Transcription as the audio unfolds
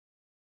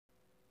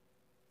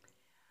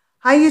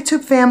Hi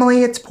YouTube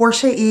family, it's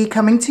Portia E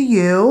coming to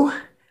you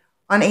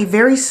on a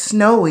very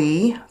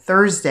snowy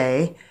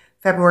Thursday,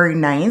 February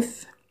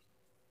 9th.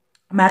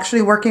 I'm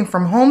actually working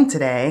from home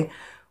today,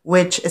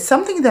 which is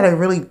something that I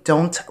really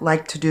don't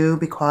like to do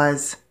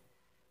because I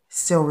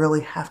still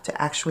really have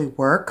to actually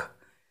work.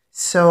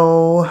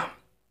 So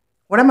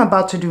what I'm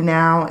about to do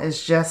now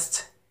is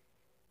just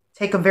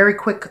take a very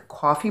quick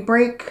coffee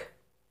break.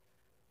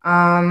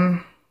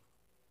 And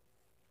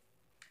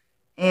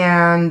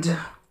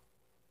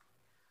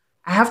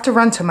I have to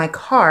run to my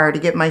car to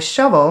get my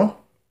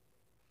shovel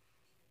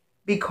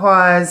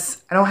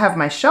because I don't have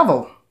my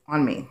shovel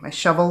on me. My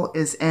shovel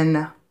is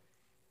in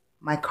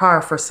my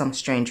car for some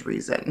strange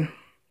reason.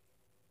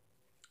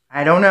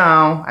 I don't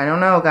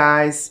know,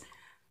 guys.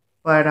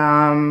 But,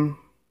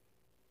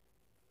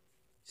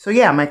 so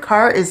yeah, my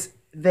car is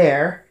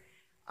there.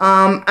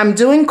 I'm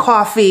doing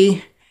coffee.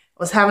 I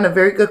was having a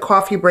very good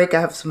coffee break.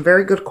 I have some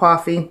very good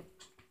coffee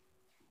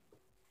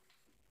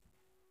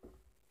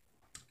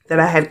that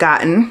I had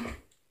gotten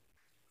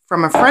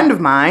from a friend of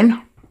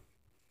mine.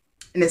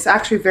 And it's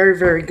actually very,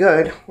 very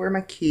good. Where are my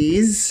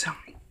keys?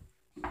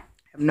 I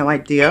have no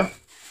idea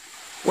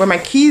where my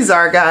keys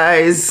are,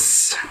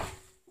 guys.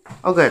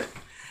 Oh, good.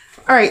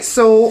 All right,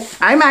 so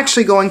I'm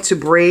actually going to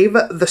brave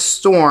the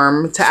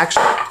storm to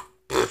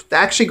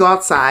actually go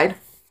outside.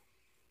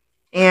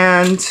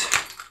 And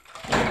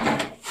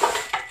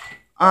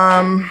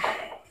I'm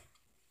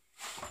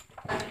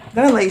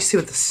gonna let you see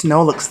what the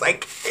snow looks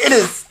like. It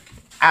is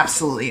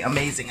absolutely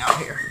amazing out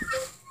here.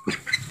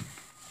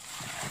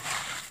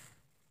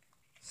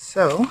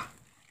 So,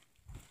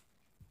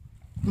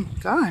 oh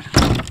God.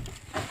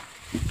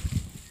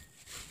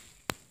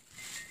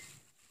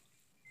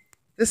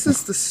 This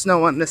is the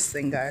snow on this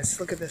thing, guys.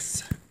 Look at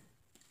this.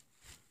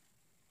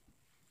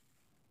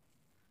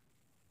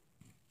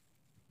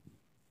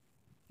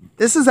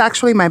 This is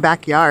actually my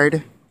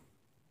backyard.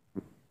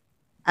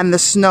 And the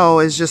snow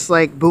is just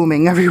like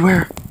booming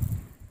everywhere.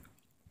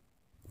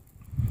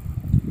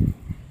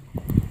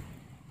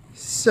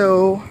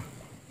 So,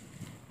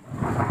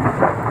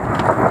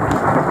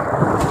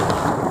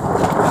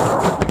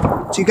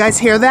 do you guys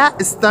hear that?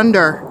 It's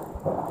thunder.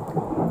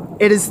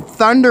 It is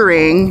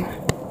thundering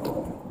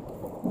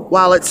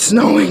while it's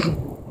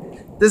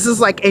snowing. This is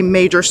like a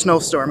major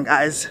snowstorm,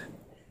 guys.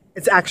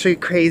 It's actually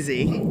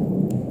crazy.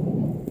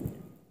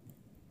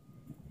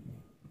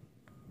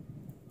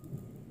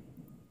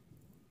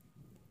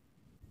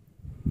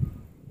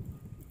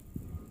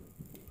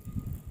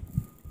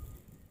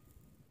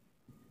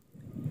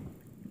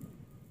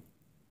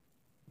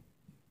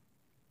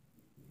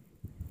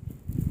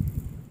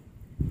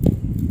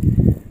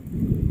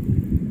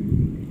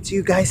 Do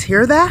you guys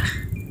hear that?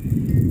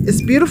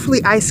 It's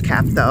beautifully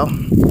ice-capped though.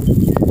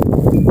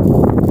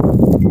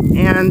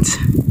 And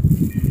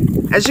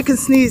as you can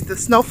see, the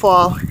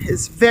snowfall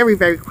is very,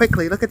 very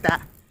quickly. Look at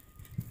that.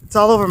 It's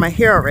all over my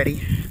hair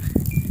already.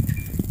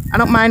 I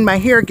don't mind my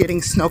hair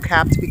getting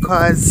snow-capped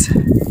because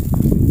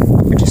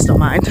I just don't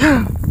mind.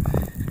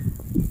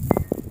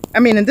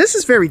 I mean, and this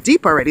is very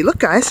deep already. Look,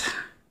 guys.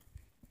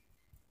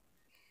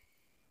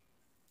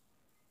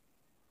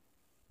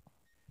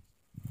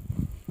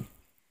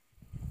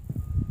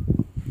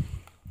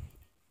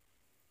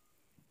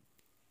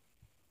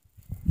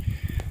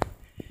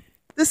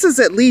 This is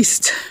at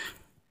least,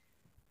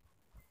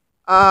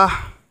 I'd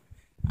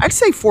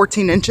say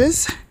 14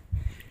 inches.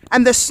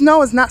 And the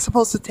snow is not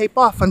supposed to tape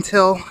off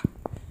until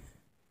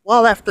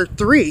well after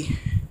 3.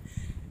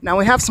 Now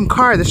we have some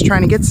car that's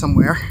trying to get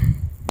somewhere.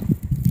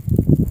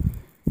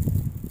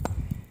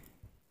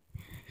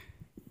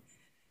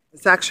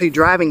 It's actually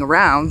driving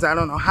around. I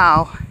don't know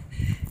how.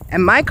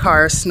 And my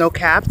car is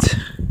snow-capped.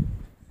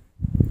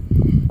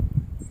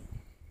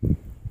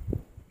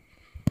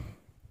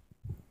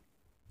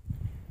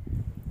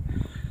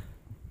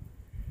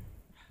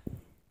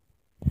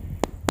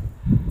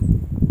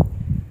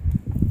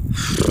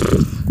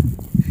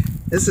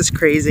 This is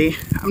crazy.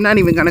 I'm not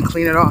even gonna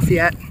clean it off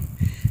yet.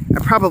 I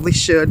probably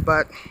should,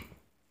 but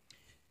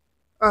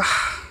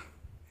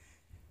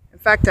in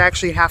fact, I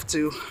actually have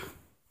to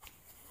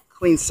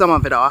clean some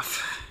of it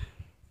off.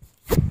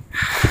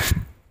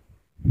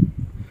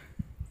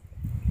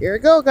 Here we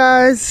go,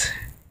 guys.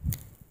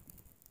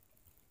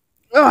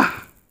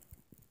 Ugh.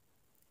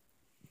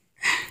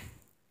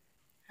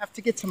 Have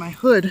to get to my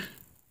hood.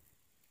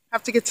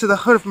 Have to get to the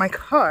hood of my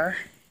car.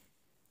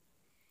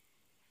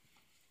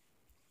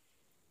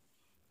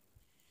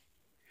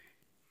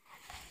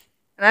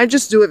 And I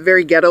just do it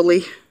very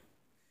ghettoly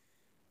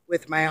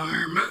with my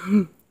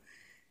arm.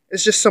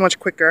 It's just so much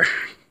quicker.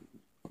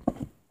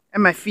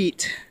 And my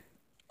feet.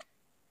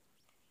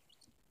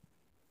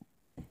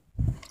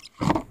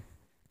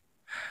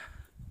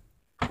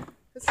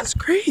 This is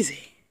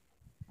crazy.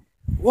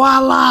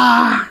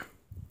 Voila!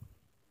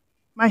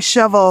 My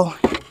shovel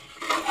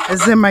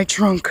is in my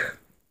trunk.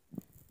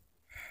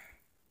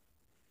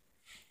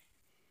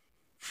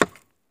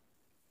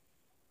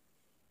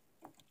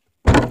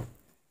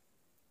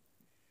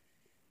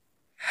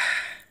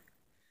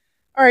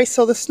 All right,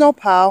 so the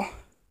snowplow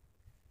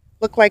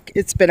looked like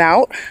it's been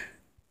out.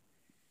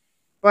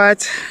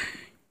 But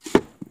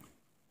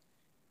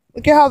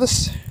look at how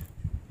this,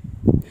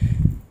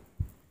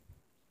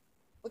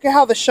 look at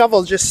how the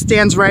shovel just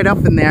stands right up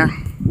in there.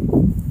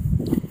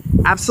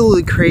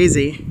 Absolutely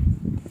crazy.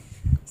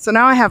 So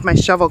now I have my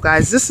shovel,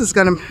 guys. This is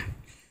gonna,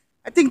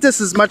 I think this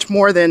is much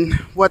more than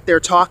what they're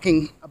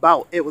talking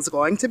about it was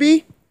going to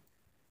be,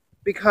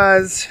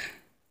 because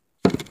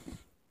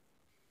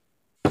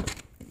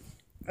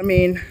I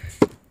mean,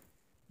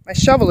 my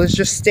shovel is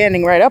just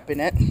standing right up in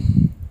it.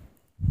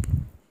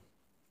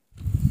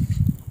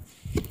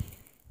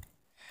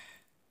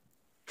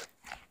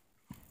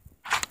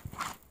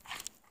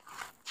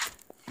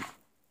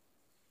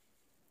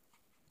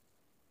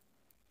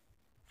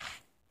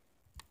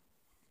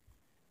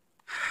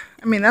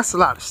 I mean, that's a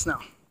lot of snow.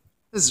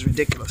 This is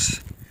ridiculous.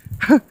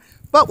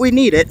 But we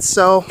need it,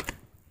 so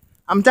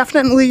I'm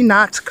definitely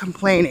not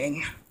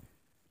complaining.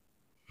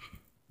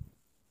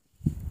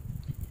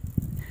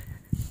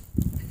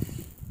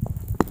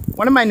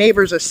 One of my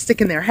neighbors are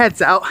sticking their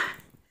heads out.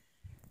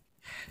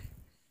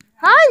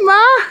 Hi, Ma.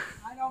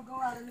 I don't go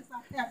out unless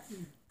I have to.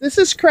 This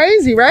is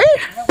crazy, right?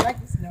 I don't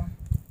like the snow.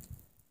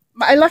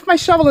 I left my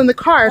shovel in the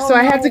car, so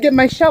I had to get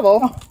my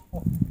shovel.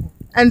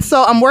 And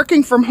so I'm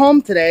working from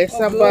home today.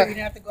 So, good. but You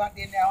don't have to go out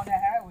there now on the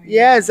highway.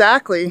 yeah,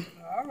 exactly.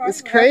 All right,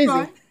 It's crazy.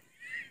 Bye.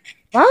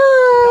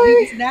 Bye. Don't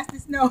eat this nasty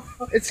snow.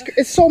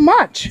 It's so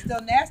much. It's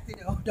still nasty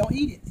though. Don't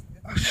eat it.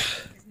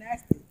 It's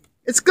nasty.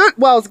 It's good.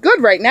 Well, it's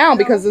good right now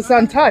because it's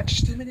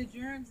untouched. Too many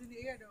germs in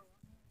the air though.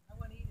 I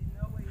wouldn't eat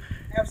it. No way.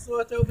 Have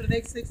sore throat for the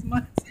next 6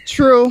 months.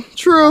 True.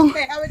 True.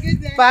 Okay, have a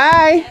good day.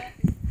 Bye.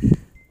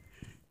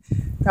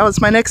 That was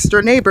my next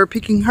door neighbor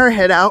peeking her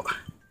head out.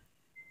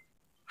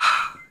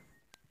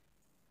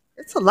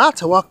 It's a lot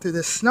to walk through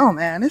this snow,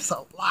 man. It's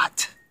a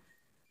lot.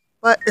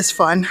 But it's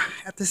fun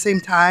at the same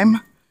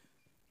time.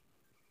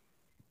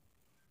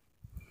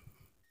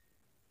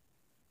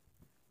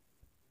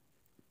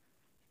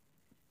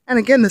 And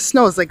again, the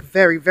snow is like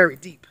very, very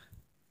deep.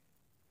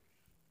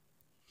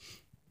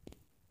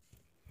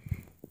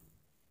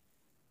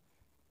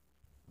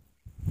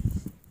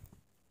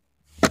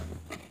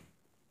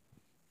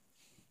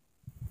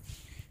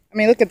 I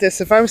mean, look at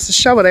this. If I was to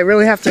shove it, I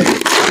really have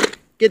to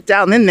get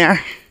down in there.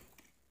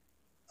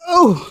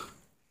 Oh!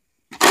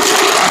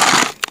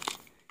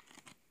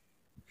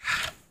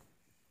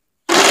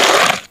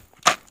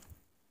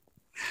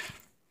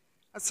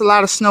 That's a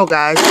lot of snow,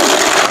 guys.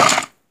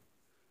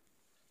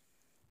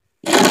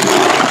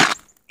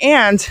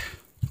 And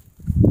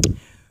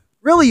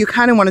really, you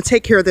kind of want to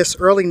take care of this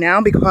early now,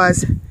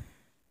 because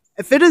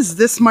if it is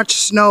this much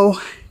snow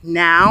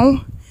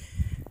now,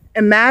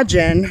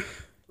 imagine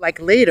like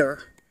later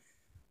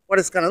what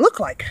it's going to look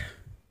like.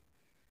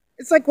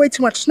 It's like way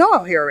too much snow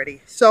out here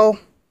already. So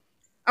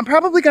I'm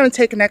probably going to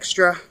take an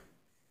extra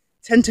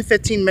 10 to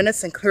 15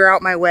 minutes and clear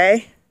out my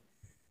way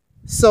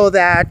so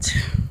that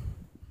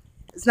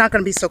it's not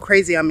going to be so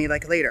crazy on me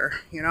like later,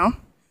 you know?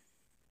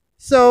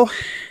 So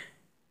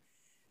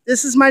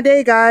this is my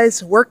day,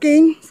 guys,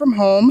 working from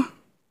home,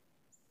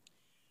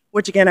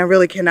 which again, I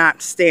really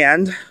cannot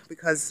stand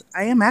because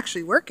I am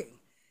actually working.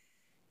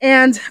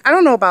 And I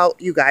don't know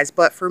about you guys,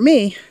 but for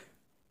me,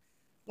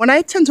 when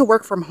I tend to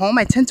work from home,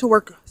 I tend to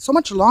work so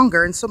much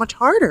longer and so much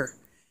harder.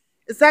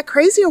 Is that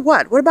crazy or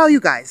what? What about you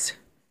guys?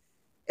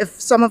 If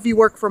some of you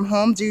work from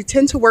home, do you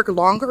tend to work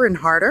longer and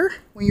harder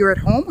when you're at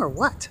home or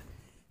what?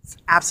 It's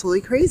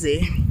absolutely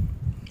crazy.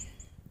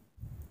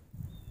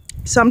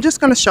 So I'm just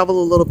going to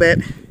shovel a little bit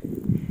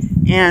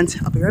and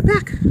I'll be right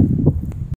back.